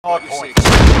Hard point.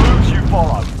 Moves you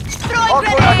follow. Throwing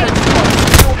grenade!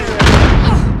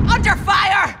 Under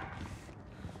fire!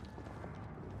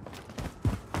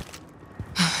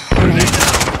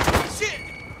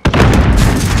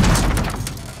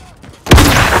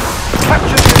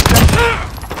 Capture the objective.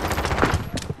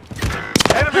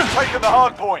 Enemy's taken the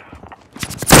hard point.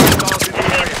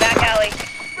 Back alley.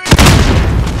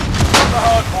 Got the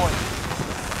hard point.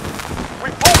 We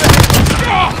pulled it in.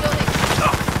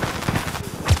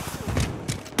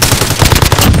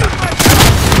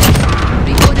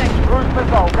 Cruise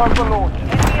missile, go for launch.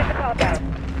 Enemy at the compound.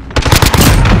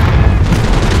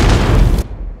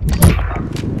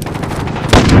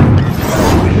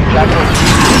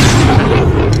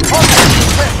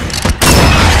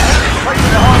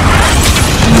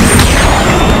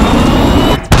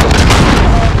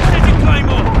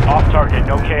 Off target,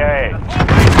 no KIA.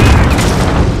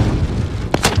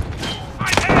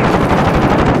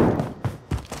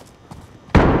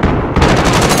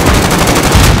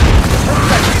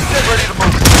 Get ready to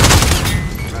move.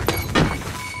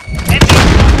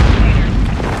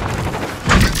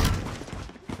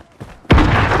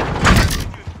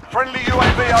 Friendly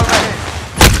UAV overhead.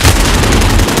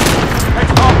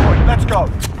 Next hard point, let's go.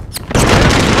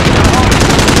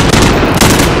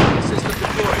 System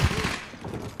deployed.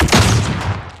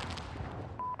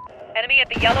 Enemy at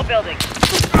the yellow building.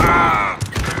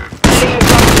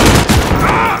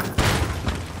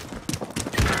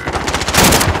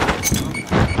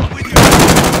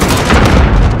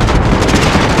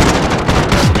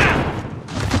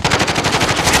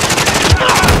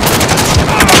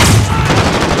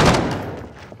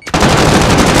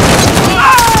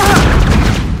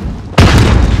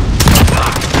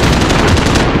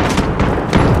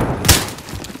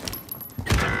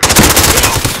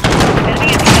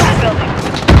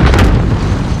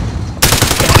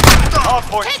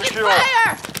 Point secure.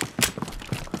 Fire!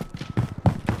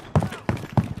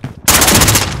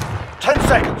 10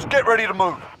 seconds, get ready to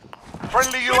move.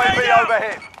 Friendly UAV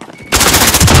overhead.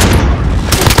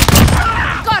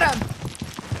 Got him!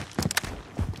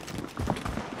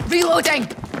 Reloading!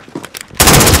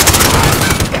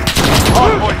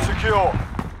 Hard point secure.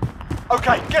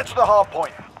 Okay, get to the hard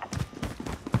point.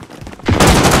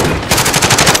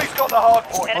 Enemy's got the hard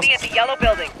point. Enemy at the yellow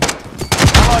building.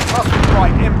 Allied cluster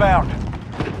strike inbound.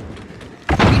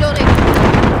 Reloading.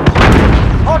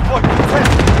 Hard point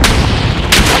contested.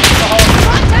 Get to the hard point.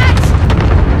 Contact!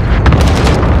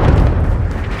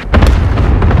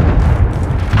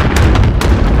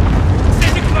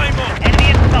 Enemy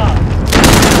at the top.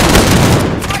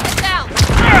 Target down.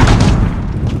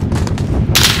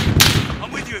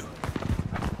 I'm with you.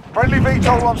 Friendly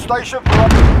VTOL on station for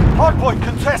hard point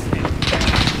contested. The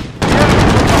enemy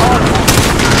took the hard point.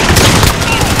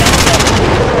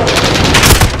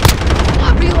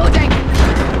 I'm reloading.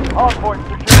 Hard point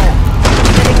secure.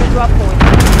 Setting the drop point.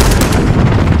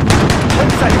 10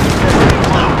 seconds, get ready to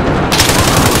move.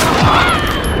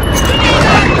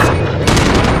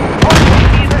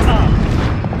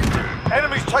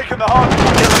 Enemy's taken the hard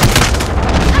point.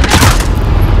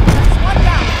 One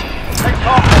down. Next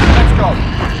hard point, let's go.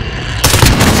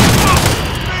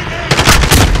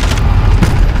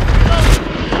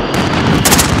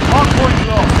 Hard point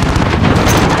lost.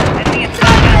 Enemy at the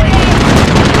back alley.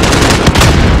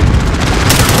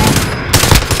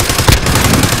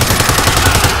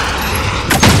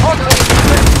 Hard point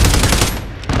contested.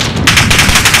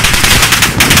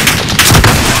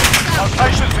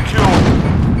 Location secure.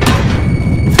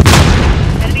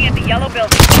 Enemy at the yellow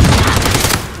building.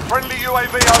 Friendly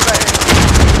UAV overhead.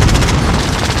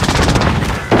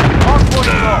 Hard point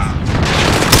lost.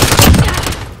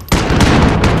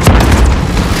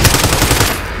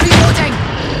 Reloading.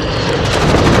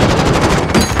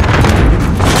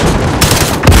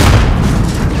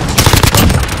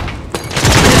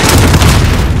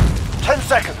 10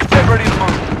 seconds, get ready to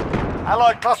move.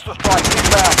 Allied cluster strike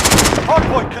inbound. Hard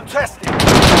point contested.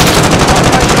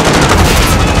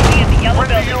 Enemy at the yellow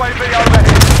Friendly building. UAV overhead.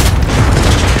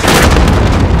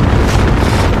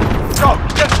 Go,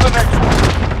 get to the next one.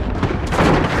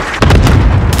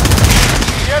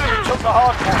 The enemy took the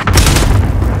hard point.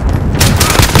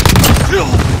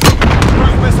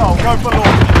 Cruise missile, go for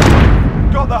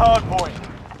launch. Got the hard point.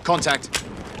 Contact.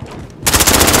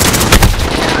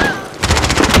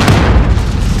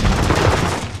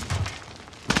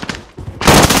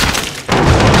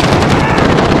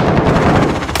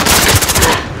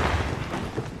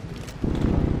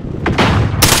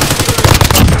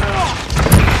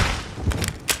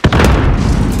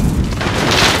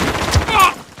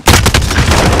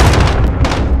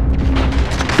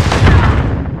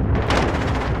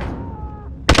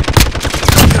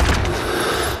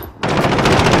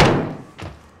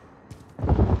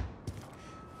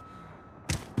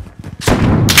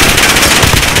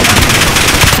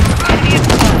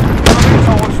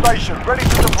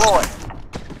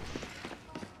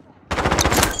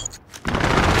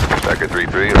 Tracker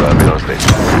 3-3, me on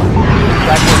station.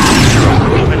 Tracker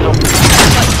 3-0, missile.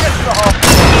 Get to the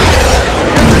hard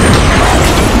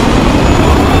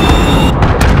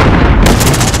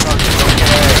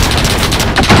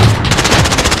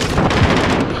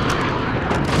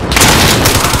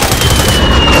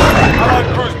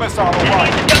Hello, cruise missile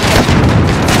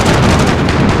away.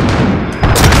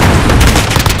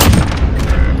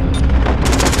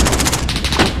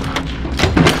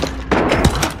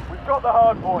 We've got the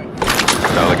hard point.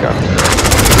 Helicopter.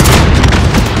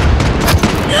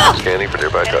 Scanning for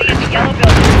nearby Enemy targets. in the yellow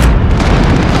building.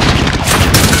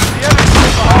 The enemy's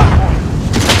got the hard point.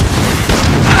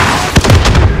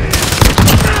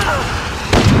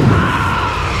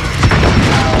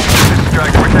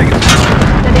 Striker, we're taking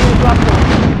Setting the drop zone.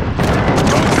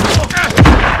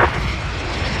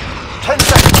 10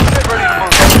 seconds, get ready to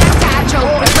move.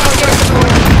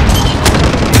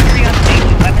 Three on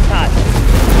station. Weapons hot.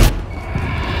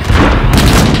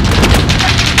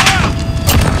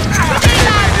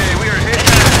 We are hit.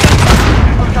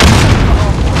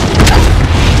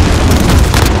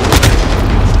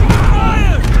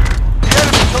 The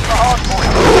enemy took the hard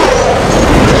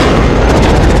point.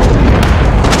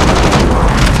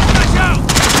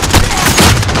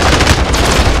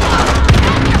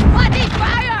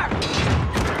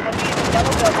 Enemy in the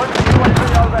yellow building.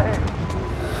 UAV overhead.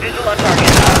 Visual on target.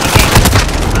 Engaging.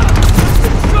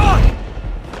 Right,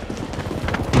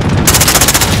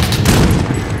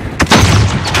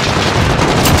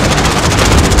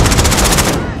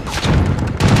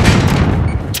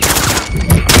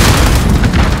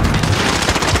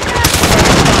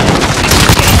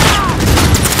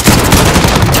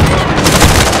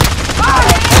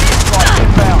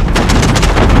 inbound.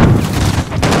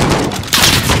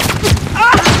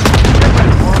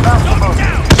 We're about to move.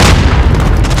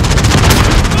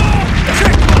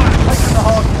 Taking the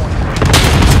hard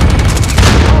point.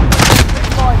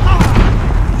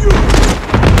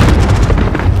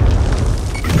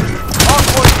 Hard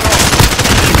point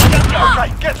gone. Okay,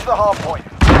 get to the hard point.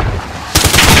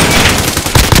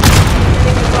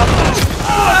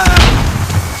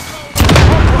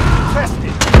 Hard point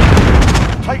contested.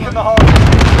 Taking the hard point.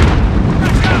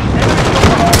 Enemy's got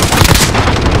the hard point.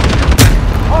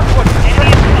 Hard point Enemy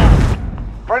contested. in the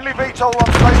Friendly VTOL on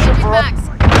station for Max.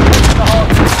 the hard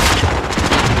point.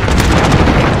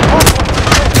 Hard point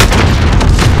contested.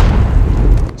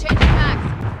 Changing max.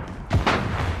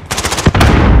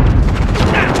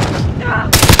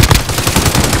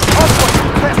 Hard point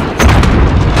contested.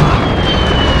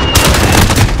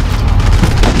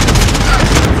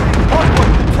 Hard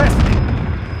point contested.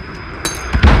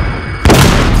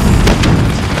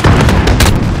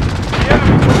 The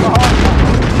enemy took the hard point.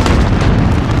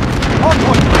 Hard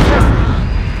point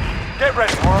contested. Get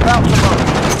ready, we're about to move.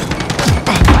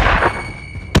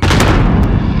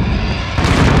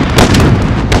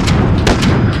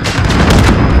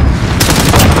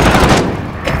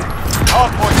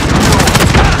 Hard point secure.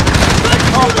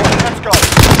 Hard point, let's go.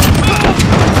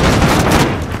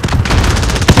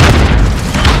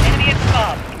 Enemy at the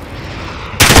bomb.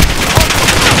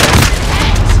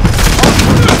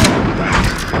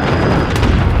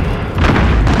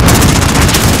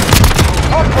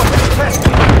 Hard point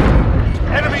contested.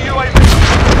 Enemy UAV.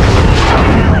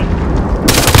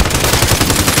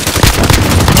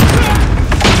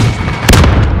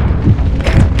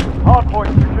 Hard point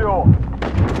secure.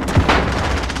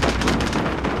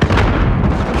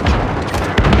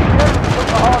 The enemy took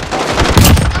the hard point.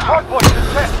 Hard point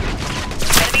contested.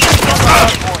 Enemy in the yellow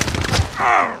Hard building. point.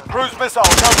 Cruise missile,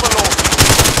 go for launch.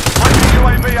 Friendly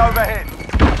UAV overhead.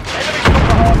 Enemy took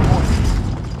the hard point.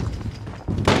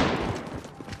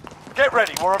 Get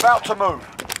ready, we're about to move.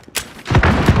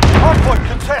 Hard point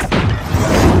contested.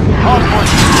 Hard point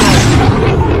secure.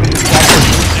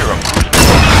 Zero.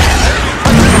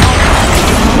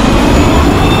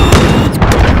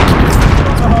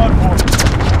 The hard point.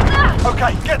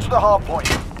 Okay, get to the hard point.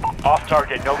 Off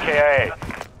target, no KIA.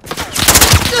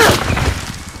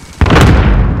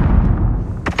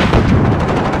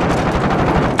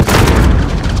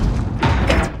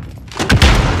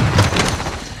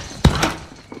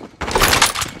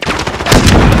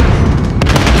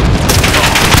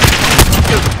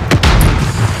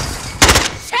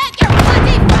 Check your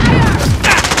bloody fire!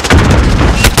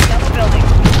 Yellow building.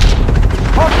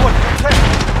 Hard point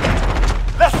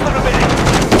contested. Less than a minute.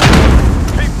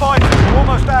 Keep fighting, we're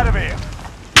almost out of here.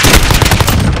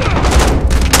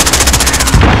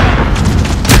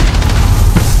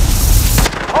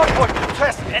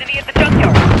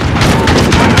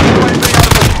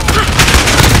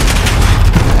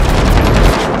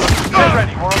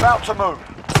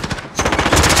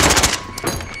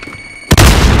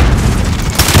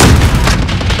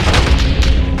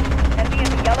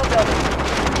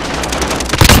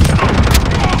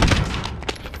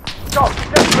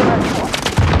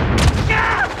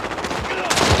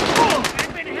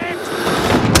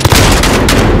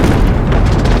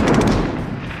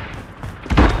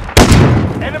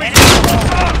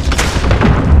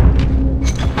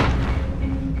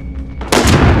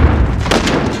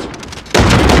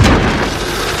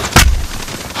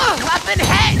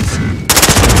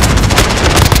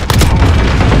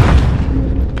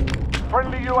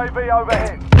 UAV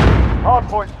overhead.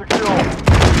 Hardpoint secure.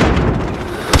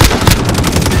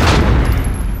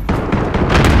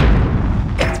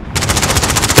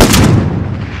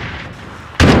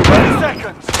 30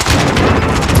 seconds.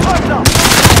 Time's up.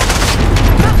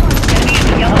 Enemy in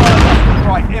the yellow zone.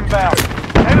 Right, inbound.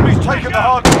 Enemy's taken the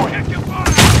hard point.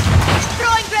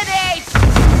 Throwing grenades!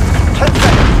 10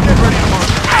 seconds. Get ready to move.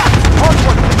 Hard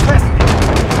point contested.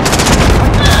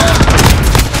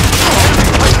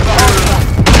 Enemy's taken the hard point.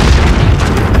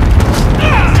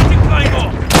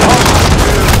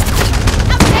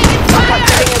 I'm taking fire!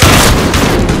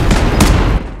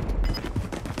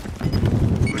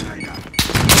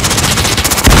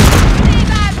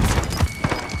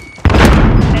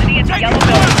 Enemy in the yellow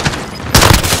building.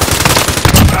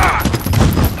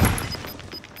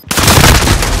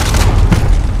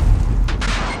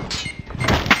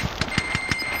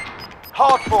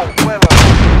 Hard fall, well earned.